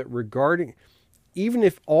know that even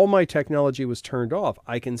if all my technology was turned off,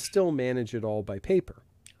 I can still manage it all by paper.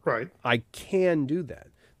 Right. I can do that.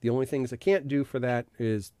 The only things I can't do for that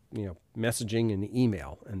is, messaging and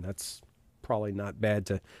email, and that's probably not bad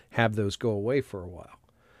to have those go away for a while.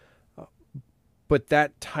 But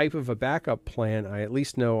that type of a backup plan, I at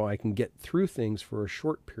least know I can get through things for a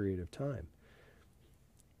short period of time.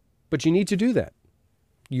 But you need to do that.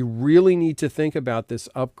 You really need to think about this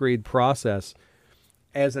upgrade process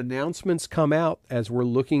as announcements come out, as we're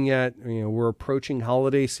looking at, we're approaching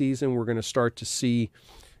holiday season. We're going to start to see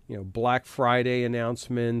Black Friday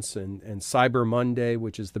announcements and Cyber Monday,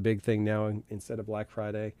 which is the big thing now instead of Black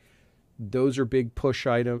Friday. Those are big push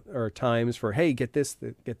item or times for, hey, get this,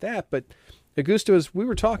 get that. But Augusto, as we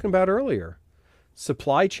were talking about earlier,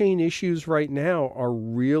 supply chain issues right now are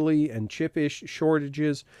really, and chip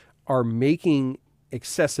shortages are making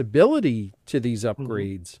accessibility to these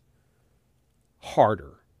upgrades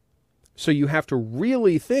harder. So you have to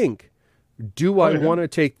really think, do I want to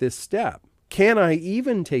take this step? Can I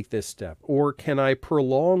even take this step, or can I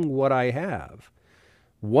prolong what I have?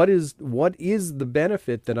 What is the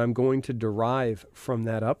benefit that I'm going to derive from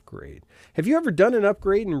that upgrade? Have you ever done an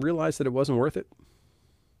upgrade and realized that it wasn't worth it?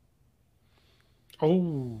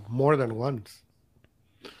 Oh, more than once.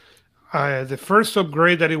 The first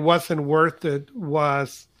upgrade that it wasn't worth it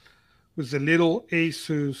was the little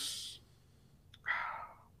Asus.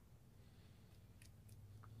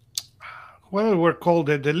 What were called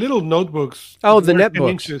the little notebooks? Oh, the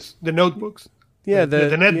netbooks. The notebooks. Yeah, the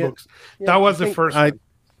netbooks. Yeah, that was the first one.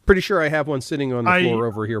 Pretty sure I have one sitting on the floor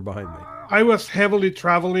over here behind me. I was heavily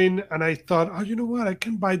traveling, and I thought, oh, you know what? I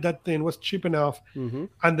can buy that thing. It was cheap enough. And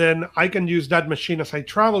then I can use that machine as I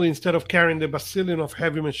travel instead of carrying the bazillion of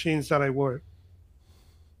heavy machines that I wore.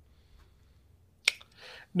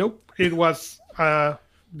 Nope. It was a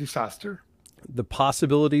disaster. The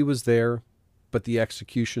possibility was there, but the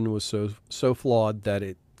execution was so flawed that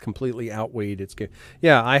it completely outweighed its game.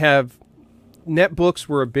 Yeah, I have netbooks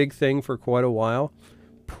were a big thing for quite a while,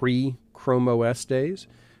 pre-Chrome OS days.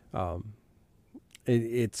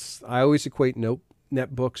 It's I always equate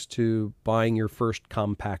netbooks to buying your first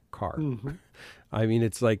compact car. Hmm. I mean,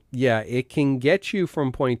 it's like, yeah, it can get you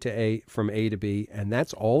from point to A, from A to B, and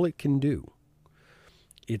that's all it can do.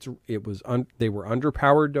 They were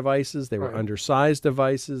underpowered devices, they were Right. undersized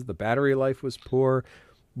devices, the battery life was poor,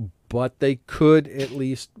 but they could at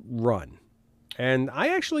least run. And I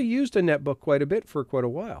actually used a netbook quite a bit for quite a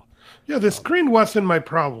while. Yeah, the screen wasn't my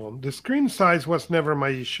problem. The screen size was never my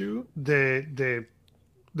issue. The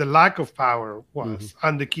lack of power Hmm. was,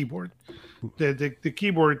 and the keyboard. The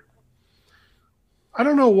keyboard. I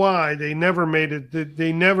don't know why they never made it.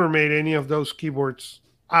 They never made any of those keyboards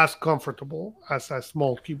as comfortable as a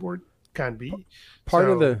small keyboard can be. Part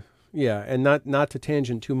of So, the Yeah, and not to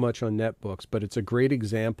tangent too much on netbooks, but it's a great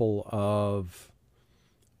example of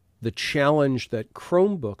the challenge that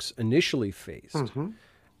Chromebooks initially faced, mhm,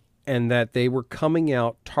 and that they were coming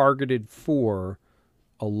out targeted for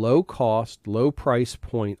a low cost, low price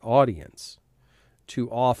point audience to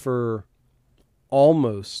offer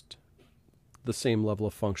almost the same level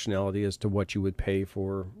of functionality as to what you would pay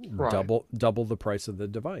for right, double the price of the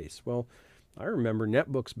device. Well, I remember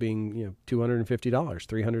netbooks being, $250,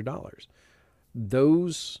 $300.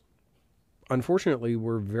 Those unfortunately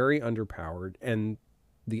were very underpowered, and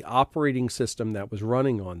the operating system that was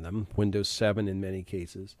running on them, Windows 7 in many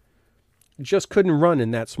cases, just couldn't run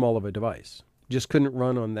in that small of a device. Just couldn't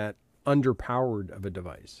run on that underpowered of a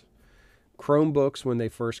device. Chromebooks, when they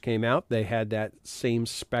first came out, they had that same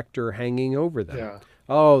specter hanging over them. yeah,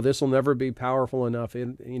 Oh, this will never be powerful enough.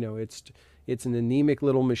 It's an anemic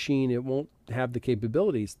little machine. It won't have the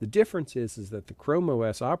capabilities. The difference is that the Chrome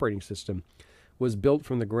OS operating system was built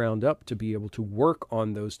from the ground up to be able to work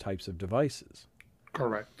on those types of devices,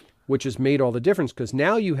 correct, which has made all the difference because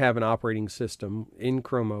now you have an operating system in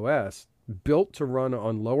Chrome OS built to run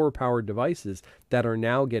on lower powered devices that are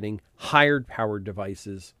now getting higher powered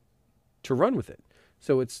devices to run with it.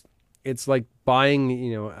 So it's like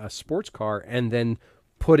buying, a sports car and then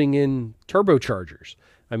putting in turbochargers.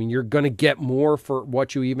 I mean, you're going to get more for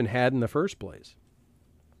what you even had in the first place.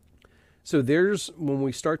 So when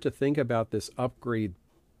we start to think about this upgrade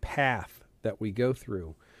path that we go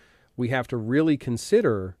through, we have to really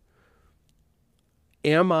consider,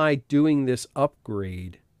 am I doing this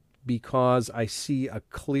upgrade because I see a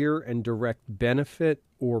clear and direct benefit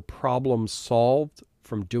or problem solved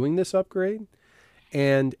from doing this upgrade?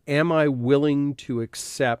 And am I willing to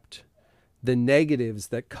accept the negatives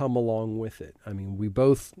that come along with it? I mean, we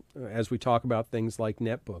both, as we talk about things like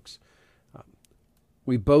netbooks,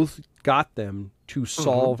 we both got them to hmm,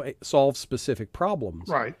 solve specific problems,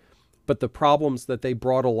 right, but the problems that they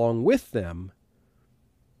brought along with them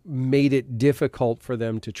made it difficult for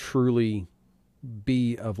them to truly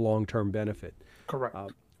be of long-term benefit. Uh, correct,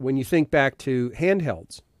 when you think back to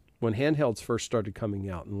handhelds, when handhelds first started coming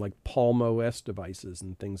out, and like Palm OS devices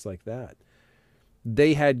and things like that,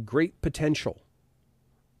 they had great potential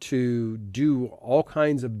to do all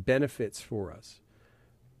kinds of benefits for us.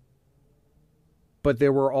 But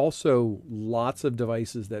there were also lots of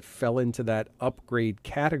devices that fell into that upgrade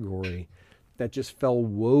category that just fell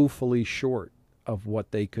woefully short of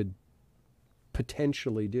what they could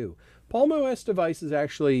potentially do. Palm OS devices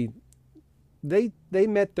actually they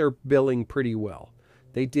met their billing pretty well.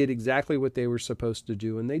 They did exactly what they were supposed to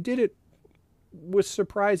do, and they did it with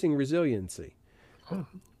surprising resiliency. oh,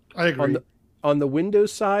 I On agree. the on the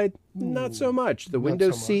Windows side, not so Ooh, much. not so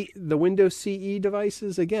much. The Windows CE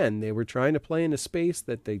devices, again, they were trying to play in a space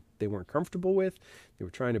that they weren't comfortable with. They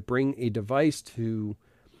were trying to bring a device to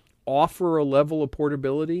offer a level of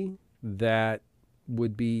portability that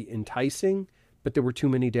would be enticing, but there were too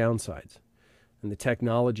many downsides. And the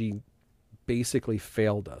technology basically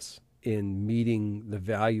failed us in meeting the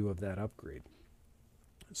value of that upgrade.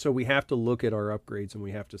 So we have to look at our upgrades and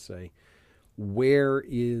we have to say, where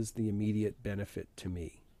is the immediate benefit to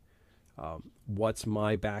me? What's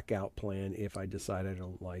my back out plan if I decide I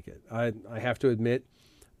don't like it? I have to admit,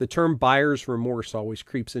 the term buyer's remorse always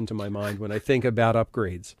creeps into my mind when I think about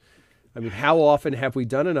upgrades. I mean, how often have we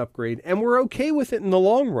done an upgrade and we're okay with it in the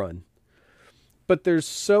long run? But there's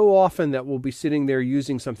so often that we'll be sitting there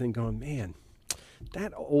using something going, man,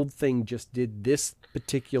 that old thing just did this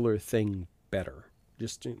particular thing better.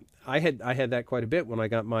 Just I had that quite a bit when I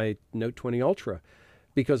got my Note 20 Ultra,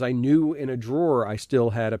 because I knew in a drawer I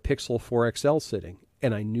still had a Pixel 4 XL sitting,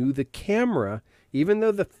 and I knew the camera, even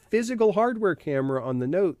though the physical hardware camera on the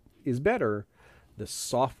Note is better, the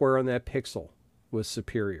software on that Pixel was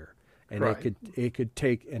superior. And Right, it could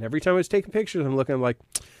take, and every time I was taking pictures, I'm like,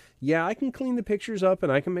 yeah, I can clean the pictures up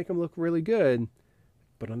and I can make them look really good,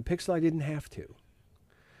 but on the Pixel I didn't have to.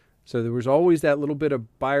 So there was always that little bit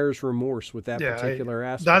of buyer's remorse with that Yeah, particular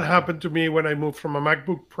that aspect of it. happened to me when I moved from a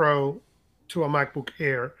MacBook Pro to a MacBook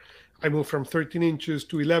Air. I moved from 13 inches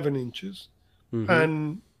to 11 inches,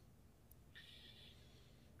 Mm-hmm.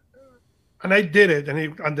 and I did it.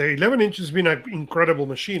 And the 11 inch has been an incredible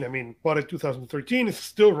machine. I mean, bought it 2013, it's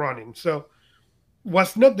still running. So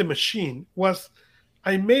was not the machine, was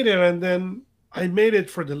I made it, and then I made it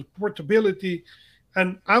for the portability.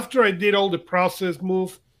 And after I did all the process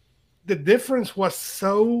move, the difference was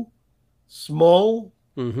so small.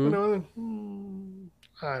 Mm-hmm. And I went,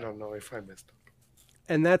 I don't know if I messed up.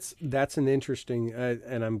 And that's an interesting,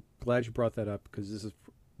 and I'm glad you brought that up because this is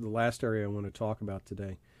the last area I want to talk about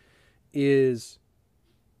today. Is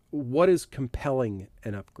what is compelling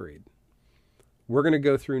an upgrade? We're going to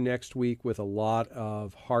go through next week with a lot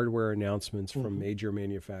of hardware announcements from major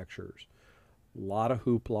manufacturers. A lot of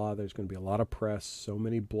hoopla. There's going to be a lot of press. So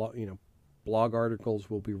many blog articles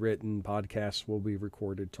will be written, podcasts will be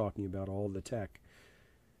recorded talking about all the tech.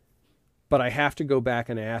 But I have to go back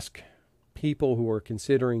and ask people who are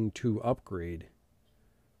considering to upgrade,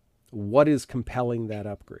 what is compelling that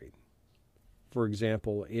upgrade? For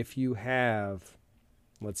example, if you have,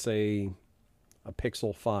 let's say, a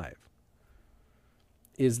Pixel 5,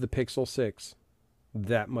 is the Pixel 6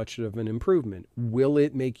 that much of an improvement? Will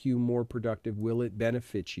it make you more productive? Will it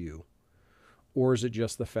benefit you? Or is it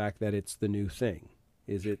just the fact that it's the new thing?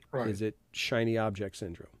 Is it Right. is it shiny object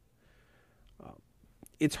syndrome?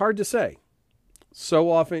 It's hard to say.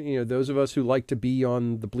 So often, those of us who like to be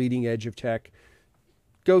on the bleeding edge of tech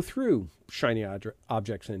go through shiny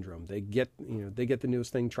object syndrome. They get the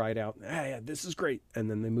newest thing, try it out. Yeah, this is great, and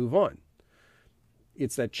then they move on.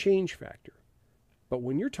 It's that change factor. But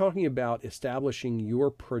when you're talking about establishing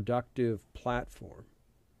your productive platform,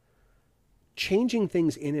 changing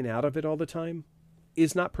things in and out of it all the time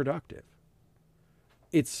is not productive.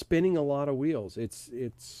 It's spinning a lot of wheels.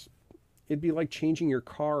 It'd be like changing your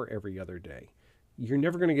car every other day. You're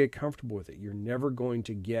never going to get comfortable with it. You're never going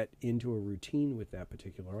to get into a routine with that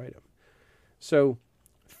particular item. So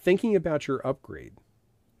thinking about your upgrade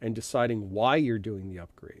and deciding why you're doing the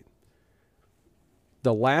upgrade.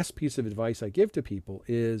 The last piece of advice I give to people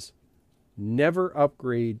is never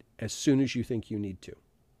upgrade as soon as you think you need to.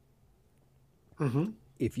 Mm-hmm.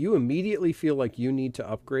 If you immediately feel like you need to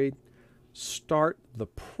upgrade, start the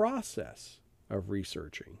process of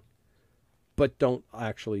researching, but don't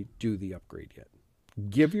actually do the upgrade yet.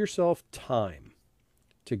 Give yourself time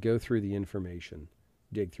to go through the information,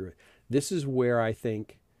 dig through it. This is where I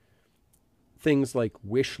think things like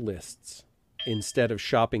wish lists instead of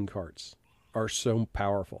shopping carts are so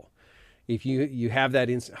powerful. If you have that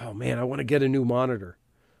instant, oh man, I want to get a new monitor.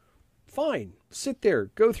 Fine, sit there,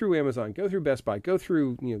 go through Amazon, go through Best Buy, go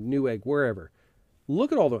through Newegg, wherever.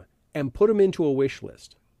 Look at all the and put them into a wish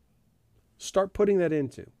list. Start putting that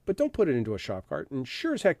into, but don't put it into a shop cart, and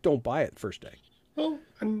sure as heck don't buy it the first day. Well,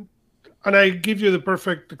 and I give you the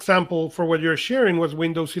perfect example for what you're sharing was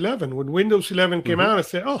Windows 11. When Windows 11 came out, I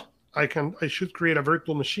said, "Oh, I should create a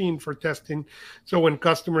virtual machine for testing." So when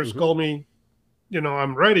customers call me,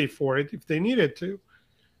 I'm ready for it if they needed to.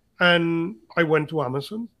 And I went to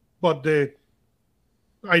Amazon, but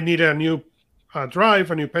I needed a new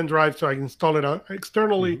drive, a new pen drive, so I installed it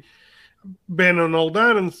externally. Been on all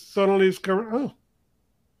that, and suddenly it's not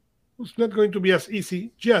going to be as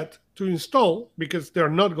easy yet to install because they're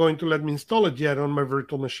not going to let me install it yet on my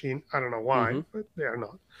virtual machine. I don't know why, but they are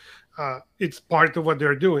not. It's part of what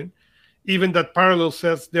they're doing. Even that Parallel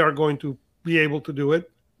says they are going to be able to do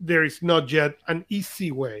it. There is not yet an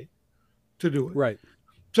easy way to do it. Right.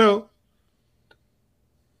 So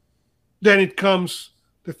then it comes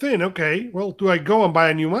the thing, okay, well, do I go and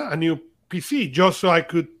buy a new PC just so I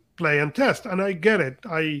could play and test? And I get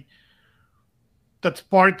it. That's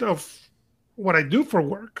part of what I do for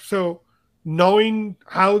work. So knowing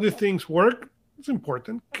how the things work is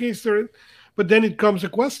important. But then it comes a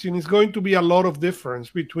question. It's going to be a lot of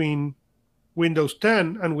difference between Windows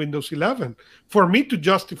 10 and Windows 11 for me to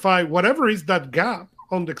justify whatever is that gap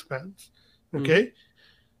on the expense. Okay.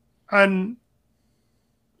 And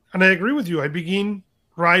I agree with you. I begin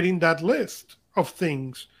writing that list of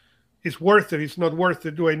things. It's worth it. It's not worth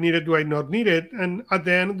it. Do I need it? Do I not need it? And at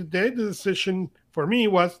the end of the day, the decision for me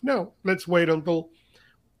was, no, let's wait until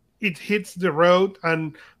it hits the road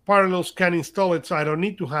and Parallels can install it. So I don't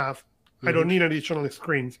need to I don't need additional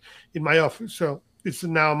screens in my office. So it's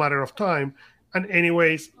now a matter of time. And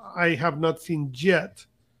anyways, I have not seen yet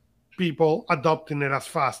people adopting it as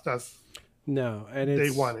fast as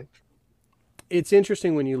they want it. It's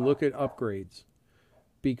interesting when you look at upgrades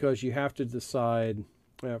because you have to decide.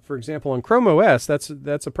 For example, on Chrome OS, that's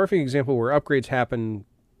a perfect example where upgrades happen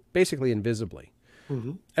basically invisibly.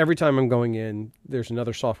 Hmm. Every time I'm going in, there's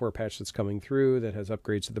another software patch that's coming through that has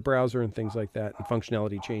upgrades to the browser and things like that, and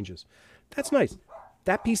functionality changes. That's nice.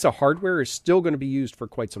 That piece of hardware is still going to be used for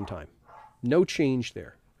quite some time. No change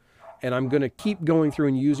there. And I'm going to keep going through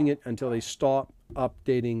and using it until they stop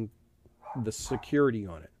updating the security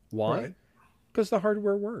on it. Why? Right. Because the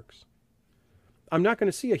hardware works. I'm not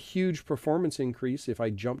going to see a huge performance increase if I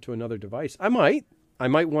jump to another device. I might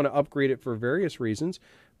want to upgrade it for various reasons,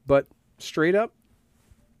 but straight up,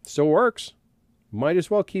 still works. Might as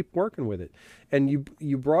well keep working with it. And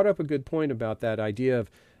you brought up a good point about that idea of,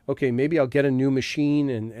 okay, maybe I'll get a new machine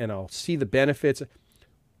and I'll see the benefits.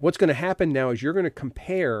 What's going to happen now is you're going to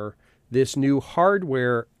compare this new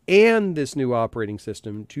hardware and this new operating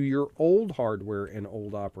system to your old hardware and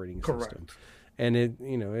old operating system. Correct. And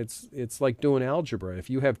it's like doing algebra. If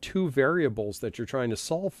you have two variables that you're trying to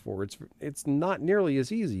solve for, it's not nearly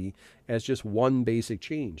as easy as just one basic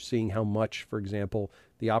change, seeing how much, for example,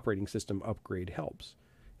 the operating system upgrade helps.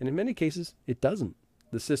 And in many cases, it doesn't.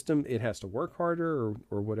 The system, it has to work harder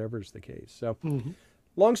or whatever is the case. So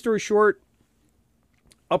long story short,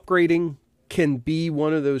 upgrading can be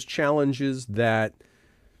one of those challenges that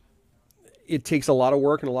it takes a lot of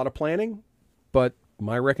work and a lot of planning, but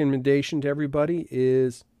my recommendation to everybody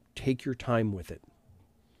is take your time with it.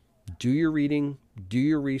 Do your reading, do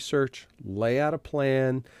your research, lay out a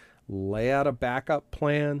plan, lay out a backup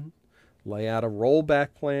plan, lay out a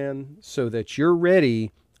rollback plan so that you're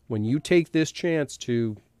ready when you take this chance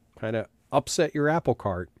to kind of upset your apple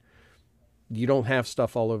cart. You don't have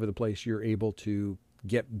stuff all over the place. You're able to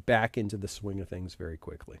get back into the swing of things very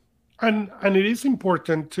quickly. And it is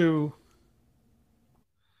important to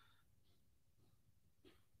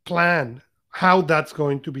plan how that's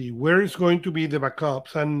going to be, where is going to be the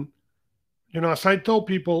backups. And, as I tell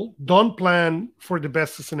people, don't plan for the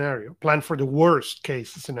best scenario, plan for the worst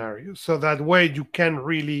case scenario. So that way you can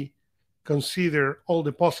really consider all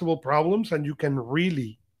the possible problems and you can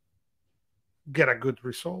really get a good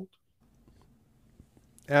result.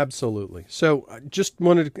 Absolutely. So just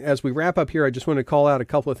wanted to, as we wrap up here, I just want to call out a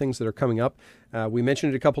couple of things that are coming up. We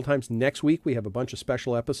mentioned it a couple of times. Next week, we have a bunch of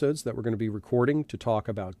special episodes that we're going to be recording to talk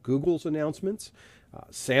about Google's announcements.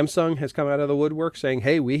 Samsung has come out of the woodwork saying,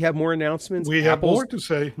 hey, we have more announcements. We have more to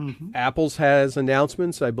say. Apple's has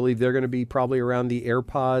announcements. I believe they're going to be probably around the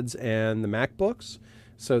AirPods and the MacBooks.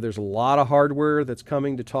 So there's a lot of hardware that's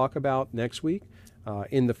coming to talk about next week.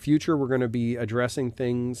 In the future, we're going to be addressing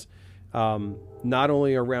things not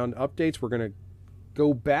only around updates. We're going to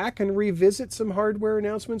go back and revisit some hardware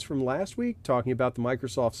announcements from last week, talking about the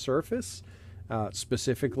Microsoft Surface,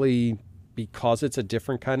 specifically because it's a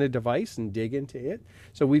different kind of device, and dig into it.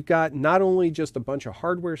 So we've got not only just a bunch of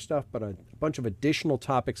hardware stuff, but a bunch of additional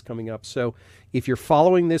topics coming up. So if you're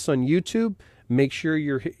following this on YouTube, make sure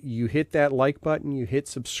you hit that like button, you hit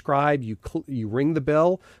subscribe, you ring the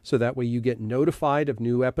bell so that way you get notified of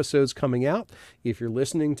new episodes coming out. If you're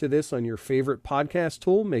listening to this on your favorite podcast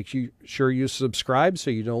tool, make sure you subscribe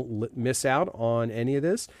so you don't miss out on any of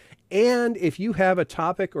this. And if you have a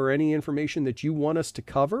topic or any information that you want us to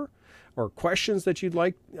cover or questions that you'd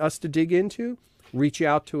like us to dig into, reach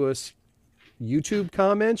out to us. YouTube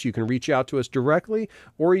comments, you can reach out to us directly,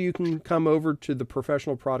 or you can come over to the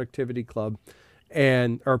Professional Productivity Club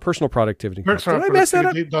or Personal Productivity Club. Did I mess that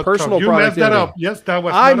up? Personal you Productivity. Messed that up. Yes, that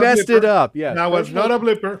was. I messed it up. Yes, that was not a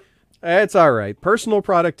blipper. It's all right.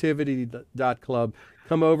 Personalproductivity.club.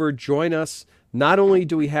 Come over, join us. Not only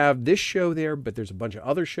do we have this show there, but there's a bunch of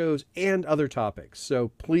other shows and other topics.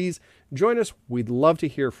 So please join us. We'd love to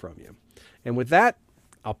hear from you. And with that,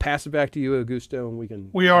 I'll pass it back to you, Augusto, and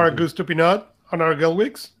we are Augusto Pinot on our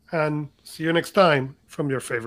Gelwix, and see you next time from your favorite